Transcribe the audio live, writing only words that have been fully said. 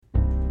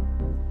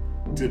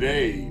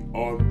Today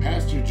on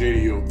Pastor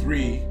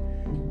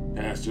JDO3,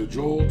 Pastor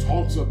Joel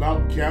talks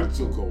about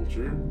cancel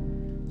culture,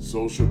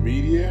 social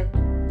media,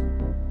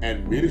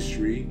 and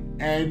ministry,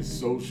 and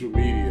social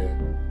media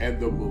and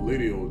the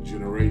millennial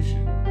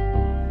generation.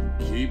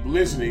 Keep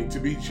listening to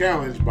be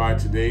challenged by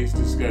today's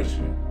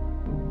discussion.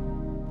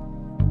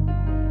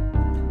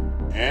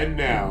 And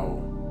now,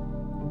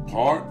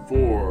 part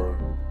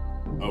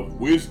 4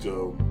 of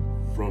Wisdom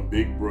from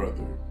Big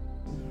Brother.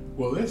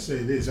 Well, let's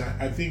say this.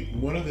 I think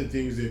one of the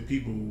things that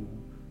people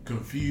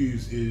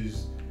confuse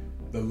is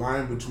the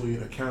line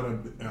between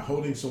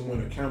holding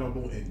someone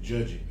accountable and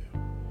judging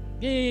them.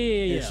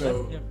 Yeah. And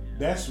so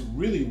that's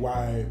really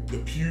why the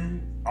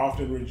pew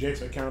often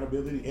rejects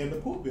accountability and the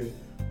pulpit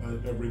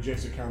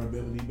rejects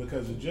accountability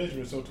because of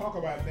judgment. So talk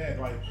about that.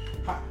 Like,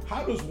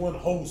 how does one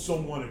hold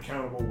someone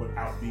accountable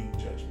without being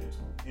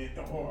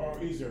judgmental?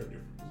 Or is there a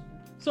difference?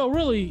 So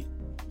really,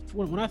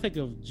 when I think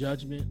of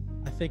judgment,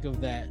 I think of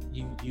that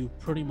you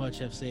pretty much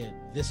have said,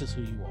 this is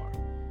who you are,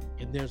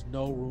 and there's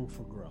no room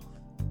for growth.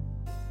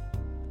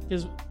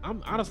 Because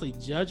I'm honestly,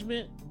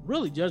 judgment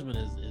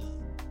is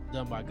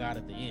done by God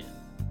at the end.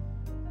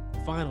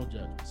 Final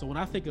judgment. So when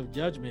I think of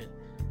judgment,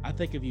 I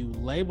think of you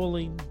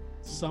labeling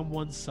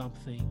someone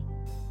something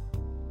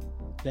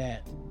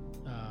that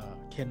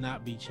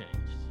cannot be changed.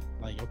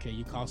 Like, okay,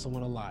 you call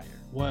someone a liar.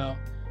 Well,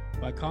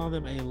 by calling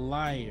them a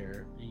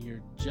liar and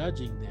you're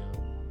judging them,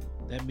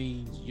 that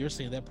means you're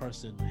saying that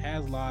person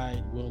has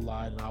lied, will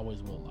lie, and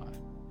always will lie.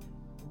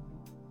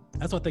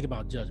 That's what I think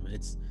about judgment.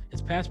 It's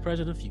past,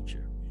 present, and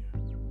future.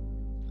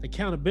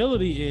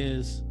 Accountability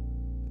is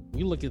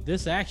we look at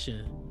this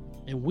action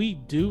and we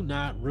do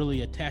not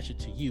really attach it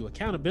to you.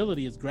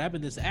 Accountability is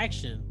grabbing this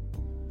action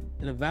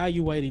and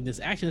evaluating this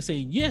action and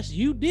saying, yes,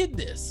 you did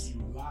this.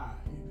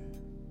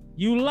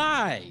 You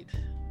lied.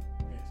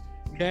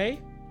 Okay?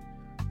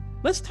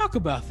 Let's talk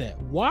about that.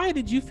 Why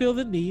did you feel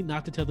the need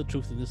not to tell the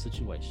truth in this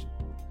situation?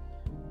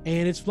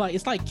 And it's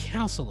like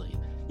counseling.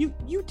 You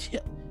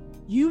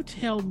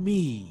tell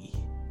me.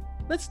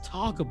 Let's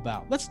talk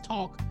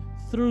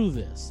through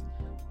this.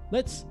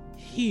 Let's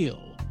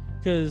heal.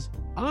 Because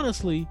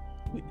honestly,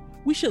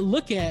 we should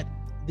look at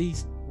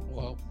these,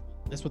 well,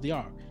 that's what they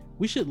are.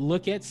 We should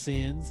look at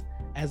sins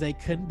as a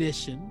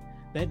condition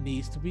that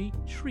needs to be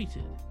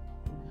treated.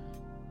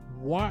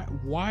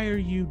 Why are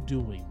you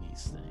doing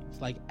these things?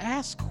 Like,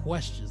 ask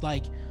questions.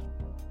 Like,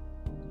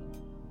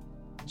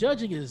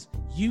 judging is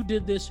you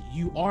did this,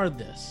 you are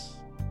this.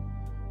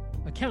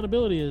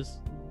 Accountability is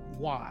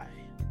why.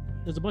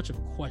 There's a bunch of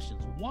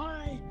questions.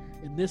 Why,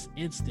 in this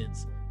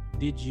instance,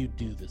 did you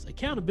do this?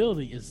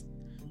 Accountability is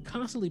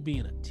constantly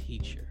being a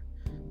teacher,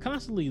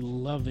 constantly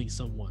loving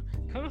someone,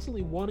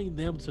 constantly wanting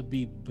them to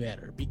be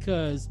better.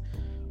 Because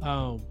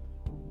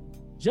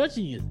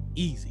judging is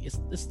easy.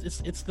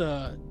 It's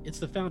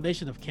the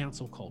foundation of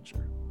cancel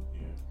culture.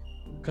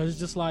 Because it's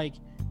just like,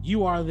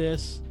 you are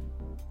this,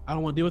 I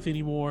don't want to deal with it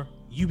anymore,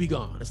 you be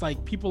gone. It's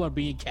like people are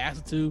being cast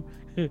into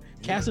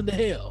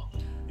hell.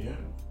 Yeah,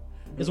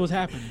 that's what's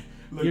happening.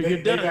 Look,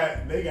 they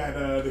got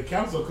the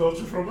cancel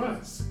culture from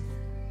us.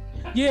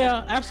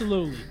 Yeah,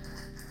 absolutely.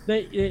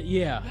 Well,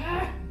 yeah.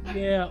 I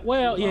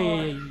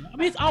mean,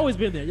 it's always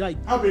been there. Like,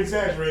 I'm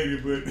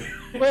exaggerating,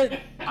 but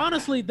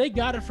honestly, they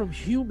got it from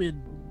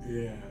human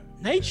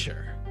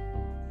nature.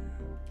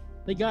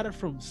 They got it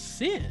from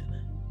sin.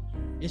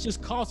 It's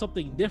just called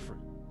something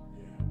different.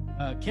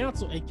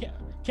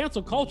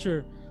 Cancel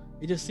culture,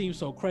 it just seems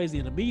so crazy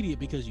and immediate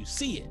because you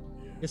see it.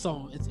 It's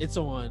on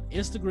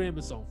Instagram,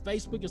 it's on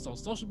Facebook, it's on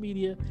social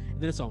media, and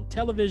then it's on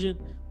television.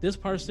 This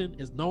person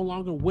is no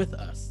longer with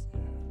us.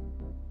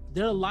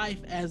 Their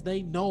life as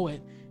they know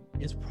it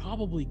is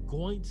probably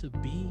going to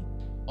be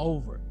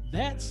over.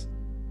 That's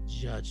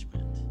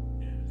judgment.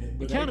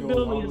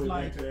 Accountability is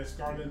like to that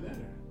scarlet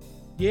letter.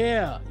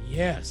 Yeah,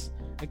 yes.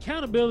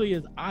 Accountability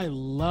is I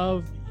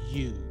love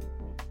you.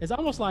 It's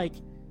almost like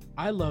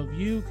I love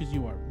you because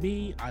you are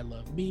me. I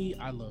love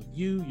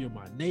you. You're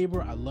my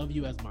neighbor. I love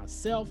you as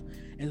myself.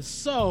 And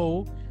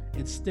so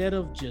instead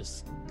of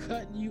just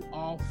cutting you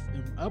off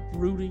and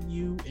uprooting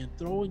you and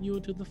throwing you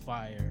into the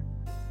fire,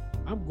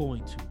 I'm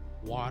going to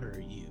water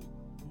you.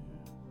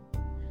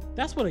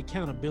 That's what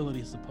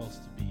accountability is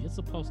supposed to be. It's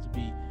supposed to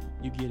be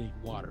you getting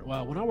water.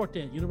 Well, when I worked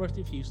at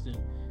University of Houston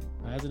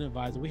as an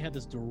advisor, we had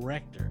this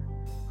director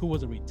who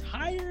was a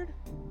retired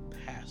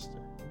pastor.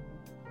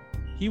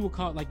 He would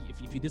call, like,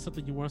 if you did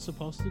something you weren't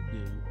supposed to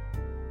do,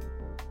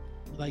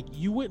 like,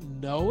 you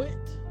wouldn't know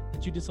it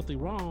that you did something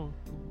wrong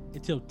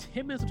until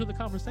 10 minutes into the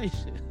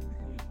conversation.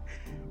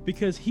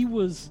 Because he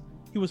was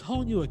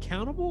holding you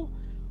accountable,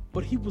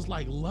 but he was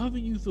like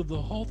loving you through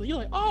the whole thing. You're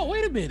like, oh,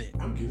 wait a minute.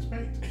 I'm getting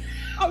spanked.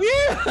 Oh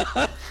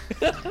yeah.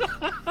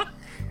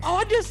 Oh,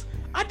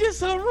 I did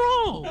something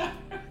wrong.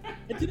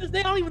 And to this day,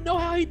 I don't even know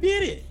how he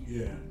did it.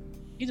 Yeah.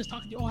 He just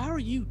talking to you. Oh, how are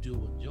you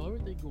doing, Joe?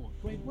 Everything going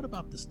great. What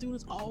about the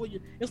students? Oh,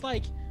 it's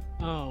like,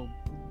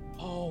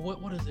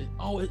 what is it?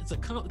 Oh, it's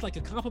like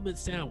a compliment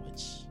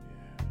sandwich.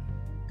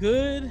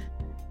 Good,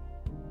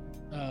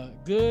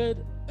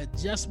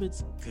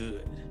 adjustments,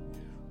 good.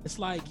 It's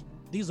like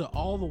these are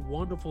all the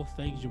wonderful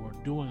things you are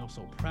doing. I'm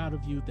so proud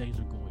of you. Things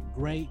are going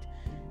great.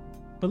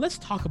 But let's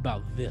talk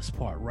about this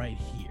part right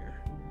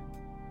here.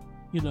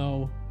 You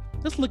know,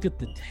 let's look at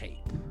the tape.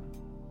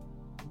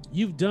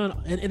 You've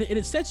done, and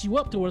it sets you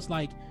up to where it's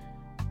like,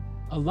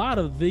 a lot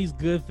of these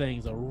good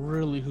things are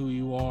really who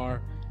you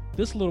are.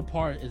 This little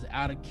part is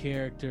out of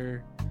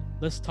character.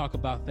 Let's talk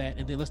about that,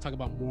 and then let's talk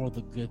about more of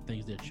the good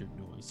things that you're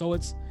doing. So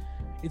it's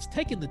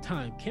taking the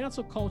time.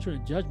 Cancel culture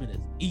and judgment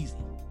is easy.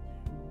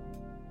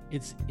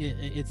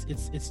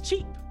 It's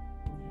cheap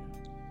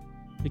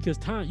because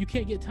time, you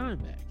can't get time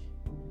back,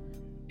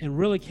 and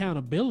real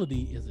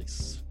accountability is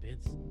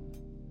expensive.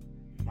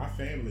 My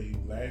family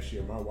last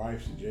year, my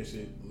wife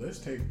suggested, let's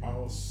take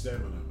all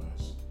 7 of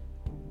us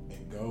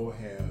and go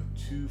have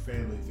 2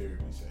 family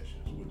therapy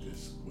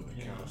sessions with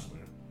a counselor.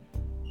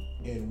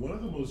 And one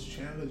of the most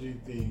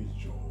challenging things,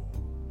 Joel,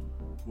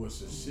 was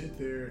to sit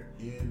there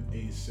in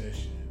a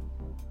session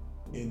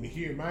and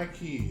hear my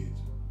kids,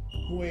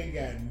 who ain't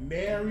got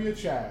nary a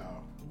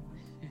child,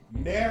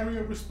 nary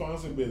a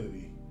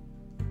responsibility,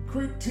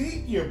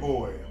 critique your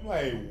boy. I'm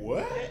like,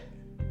 what?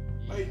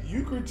 Like,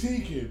 you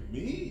critiquing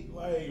me?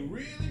 Like,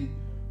 really?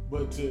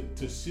 But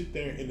to sit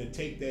there and to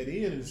take that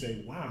in and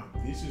say, wow,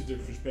 this is the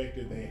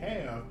perspective they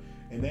have.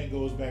 And that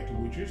goes back to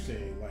what you're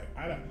saying. Like,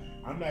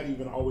 I'm not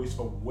even always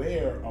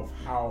aware of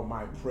how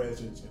my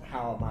presence and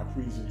how my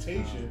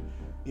presentation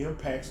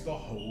impacts the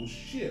whole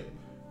ship.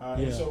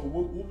 And so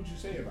what would you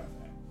say about that?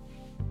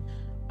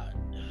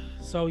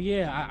 So,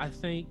 yeah, I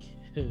think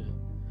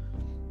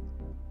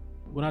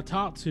when I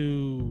talk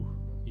to,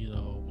 you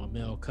know, my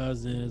male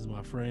cousins,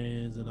 my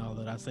friends and all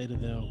that, I say to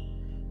them,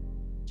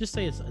 just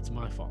say it's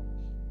my fault.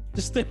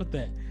 Just stay with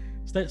that.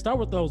 Start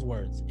with those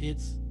words.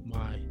 It's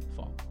my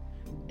fault.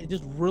 And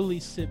just really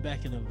sit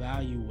back and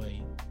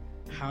evaluate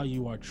how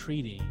you are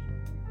treating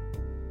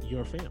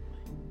your family.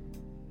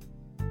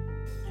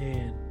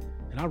 And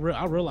I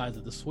realize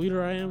that the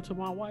sweeter I am to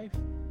my wife,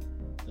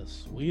 the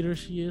sweeter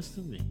she is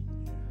to me.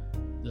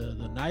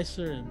 The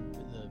nicer and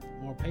the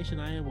more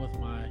patient I am with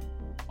my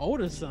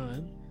oldest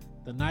son,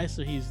 the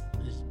nicer he's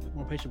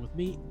more patient with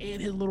me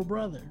and his little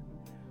brother.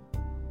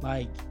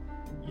 Like,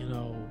 you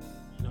know,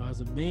 as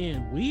a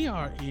man, we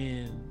are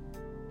in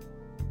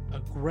a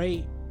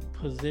great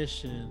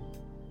position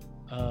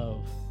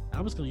of,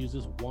 I'm just going to use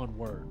this one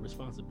word,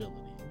 responsibility.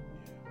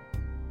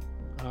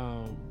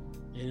 And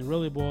it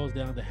really boils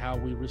down to how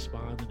we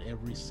respond in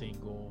every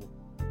single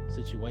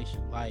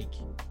situation. Like,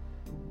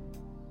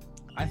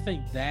 I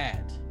think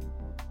that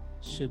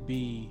should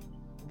be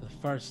the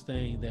first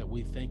thing that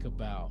we think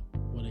about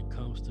when it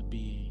comes to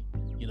being,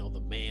 you know,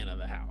 the man of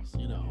the house.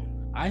 You know,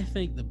 I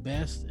think the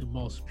best and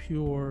most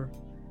pure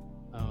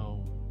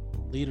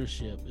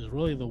leadership is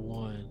really the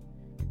one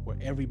where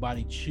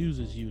everybody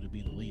chooses you to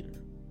be the leader.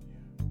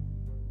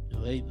 You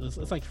know,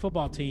 it's like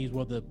football teams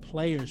where the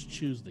players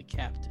choose the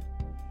captain.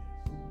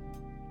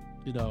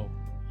 You know,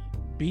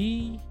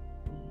 be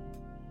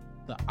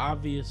the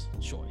obvious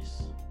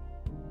choice.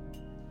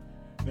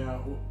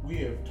 Now, we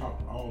have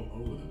talked all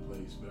over the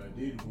place, but I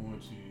did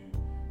want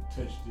to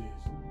touch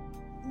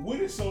this. What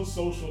is so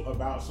social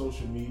about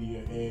social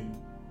media, and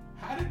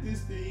how did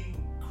this thing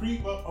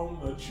creep up on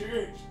the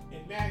church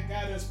and now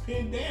got us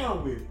pinned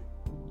down with it?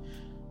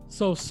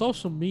 So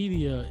social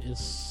media is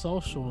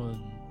social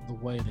in the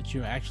way that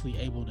you're actually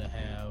able to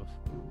have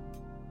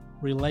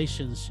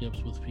relationships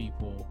with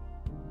people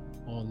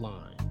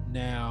online.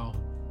 Now,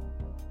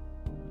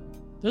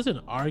 there's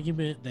an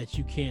argument that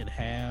you can't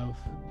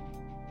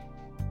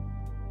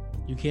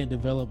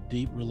develop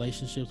deep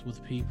relationships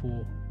with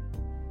people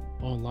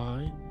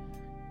online.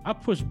 I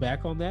push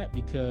back on that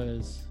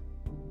because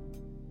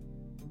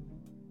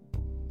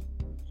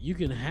you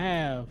can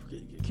have,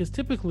 because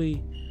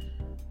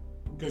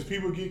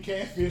people get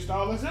catfished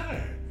all the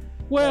time.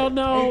 Well, like,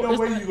 no, ain't no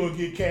way you gonna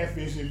get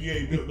catfished if you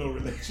ain't built no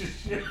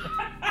relationship.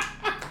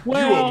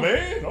 Well, you a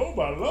man? Oh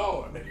my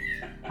Lord.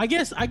 I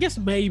guess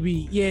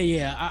maybe,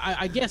 yeah.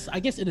 I guess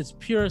in its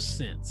pure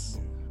sense,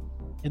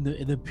 in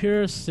the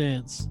pure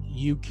sense,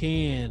 you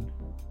can,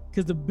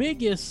 because the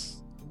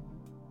biggest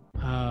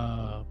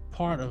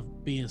part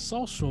of being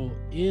social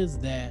is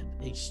that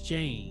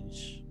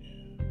exchange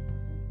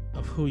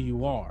of who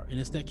you are, and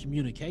it's that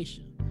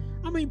communication.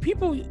 I mean,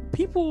 people,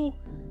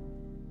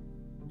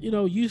 you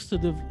know, used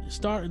to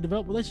start and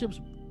develop relationships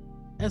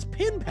as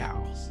pen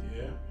pals.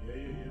 Yeah.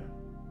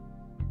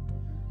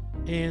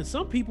 And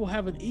some people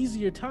have an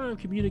easier time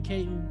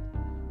communicating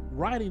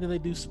writing than they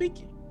do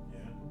speaking. Yeah.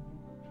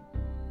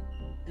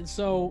 And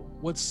so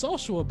what's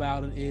social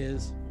about it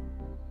is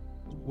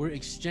we're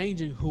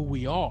exchanging who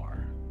we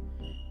are,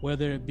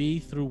 whether it be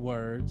through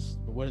words,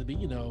 or whether it be,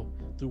 you know,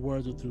 through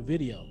words or through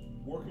video.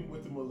 Working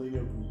with the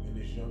millennial group and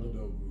this young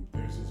adult group,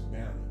 there's this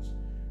balance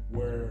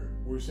where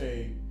we're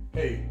saying,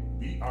 hey,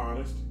 be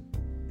honest,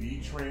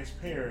 be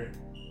transparent,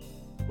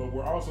 but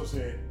we're also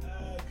saying,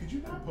 could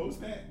you not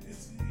post that?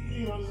 It's,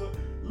 you know, it's a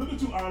little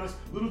too honest,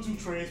 a little too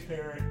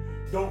transparent.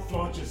 Don't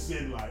flaunt your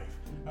sin life.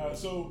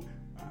 So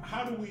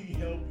how do we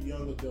help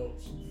young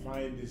adults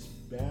find this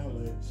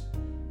balance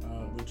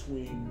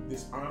between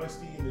this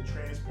honesty and the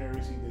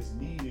transparency that's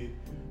needed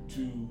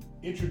to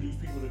introduce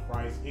people to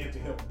Christ and to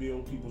help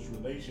build people's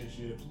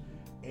relationships,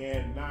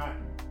 and not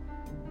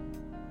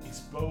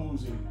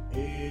exposing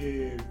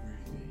everything?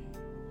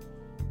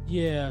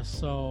 Yeah,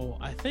 so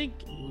I think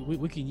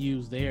we can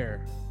use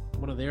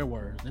one of their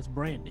words. That's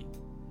branding.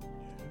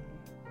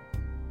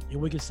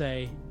 And we can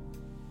say,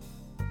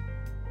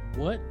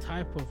 what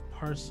type of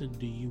person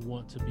do you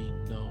want to be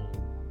known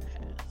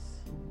as?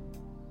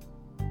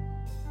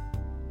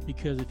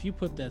 Because if you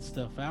put that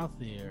stuff out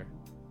there,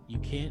 you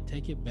can't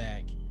take it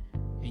back,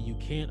 and you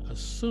can't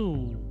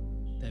assume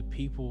that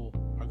people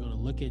are going to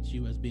look at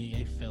you as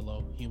being a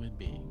fellow human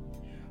being.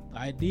 The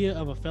idea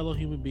of a fellow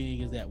human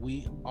being is that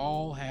we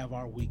all have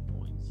our weak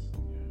points.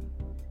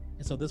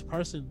 And so this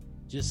person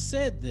just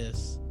said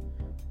this,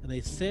 and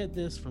they said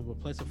this from a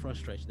place of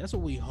frustration. That's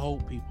what we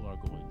hope people are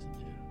going to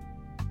do,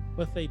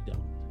 but they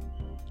don't.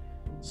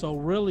 So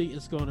really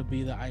it's going to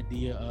be the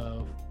idea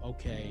of,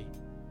 okay,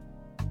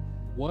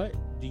 what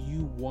do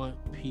you want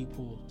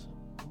people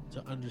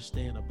to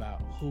understand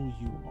about who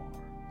you are?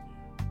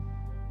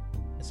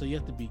 And so you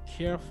have to be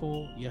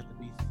careful, you have to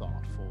be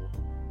thoughtful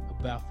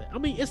about that. I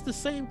mean, it's the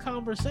same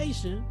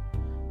conversation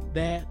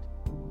that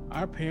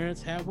our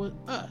parents had with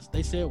us.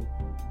 They said,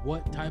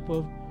 what type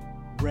of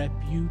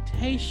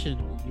reputation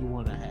do you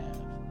want to have?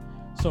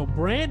 So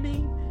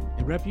branding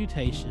and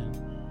reputation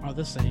are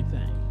the same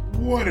thing.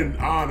 What an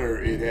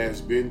honor it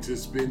has been to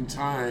spend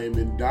time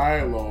in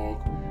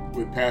dialogue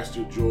with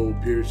Pastor Joel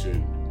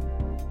Pearson.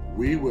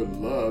 We would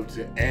love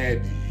to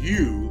add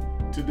you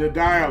to the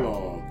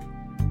dialogue.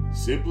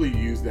 Simply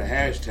use the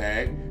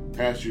hashtag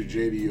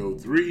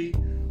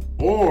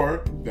PastorJDO3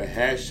 or the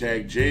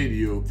hashtag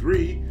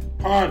JDO3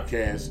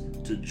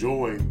 podcast to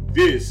join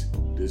this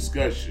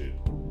discussion.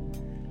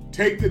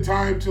 Take the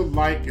time to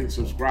like and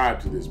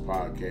subscribe to this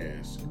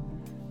podcast.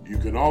 You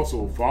can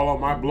also follow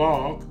my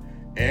blog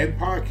and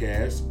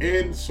podcast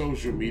and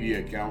social media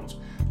accounts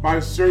by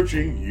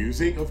searching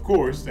using, of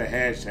course, the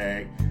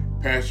hashtag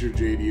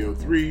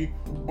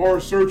PastorJDO3 or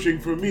searching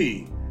for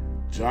me,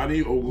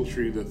 Johnny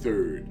Ogletree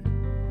III.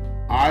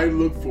 I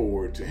look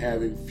forward to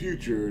having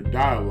future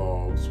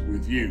dialogues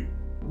with you.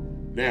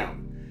 Now,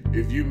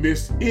 if you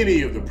missed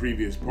any of the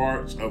previous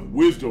parts of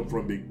Wisdom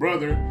from Big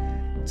Brother,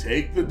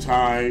 take the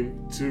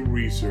time to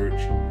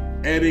research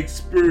and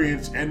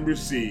experience and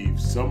receive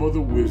some of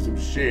the wisdom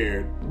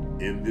shared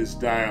in this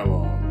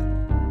dialogue.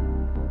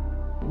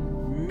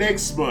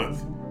 Next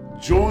month,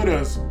 join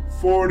us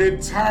for an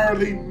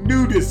entirely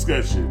new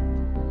discussion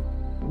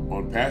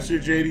on Pastor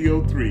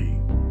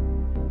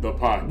JDO3, the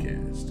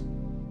podcast.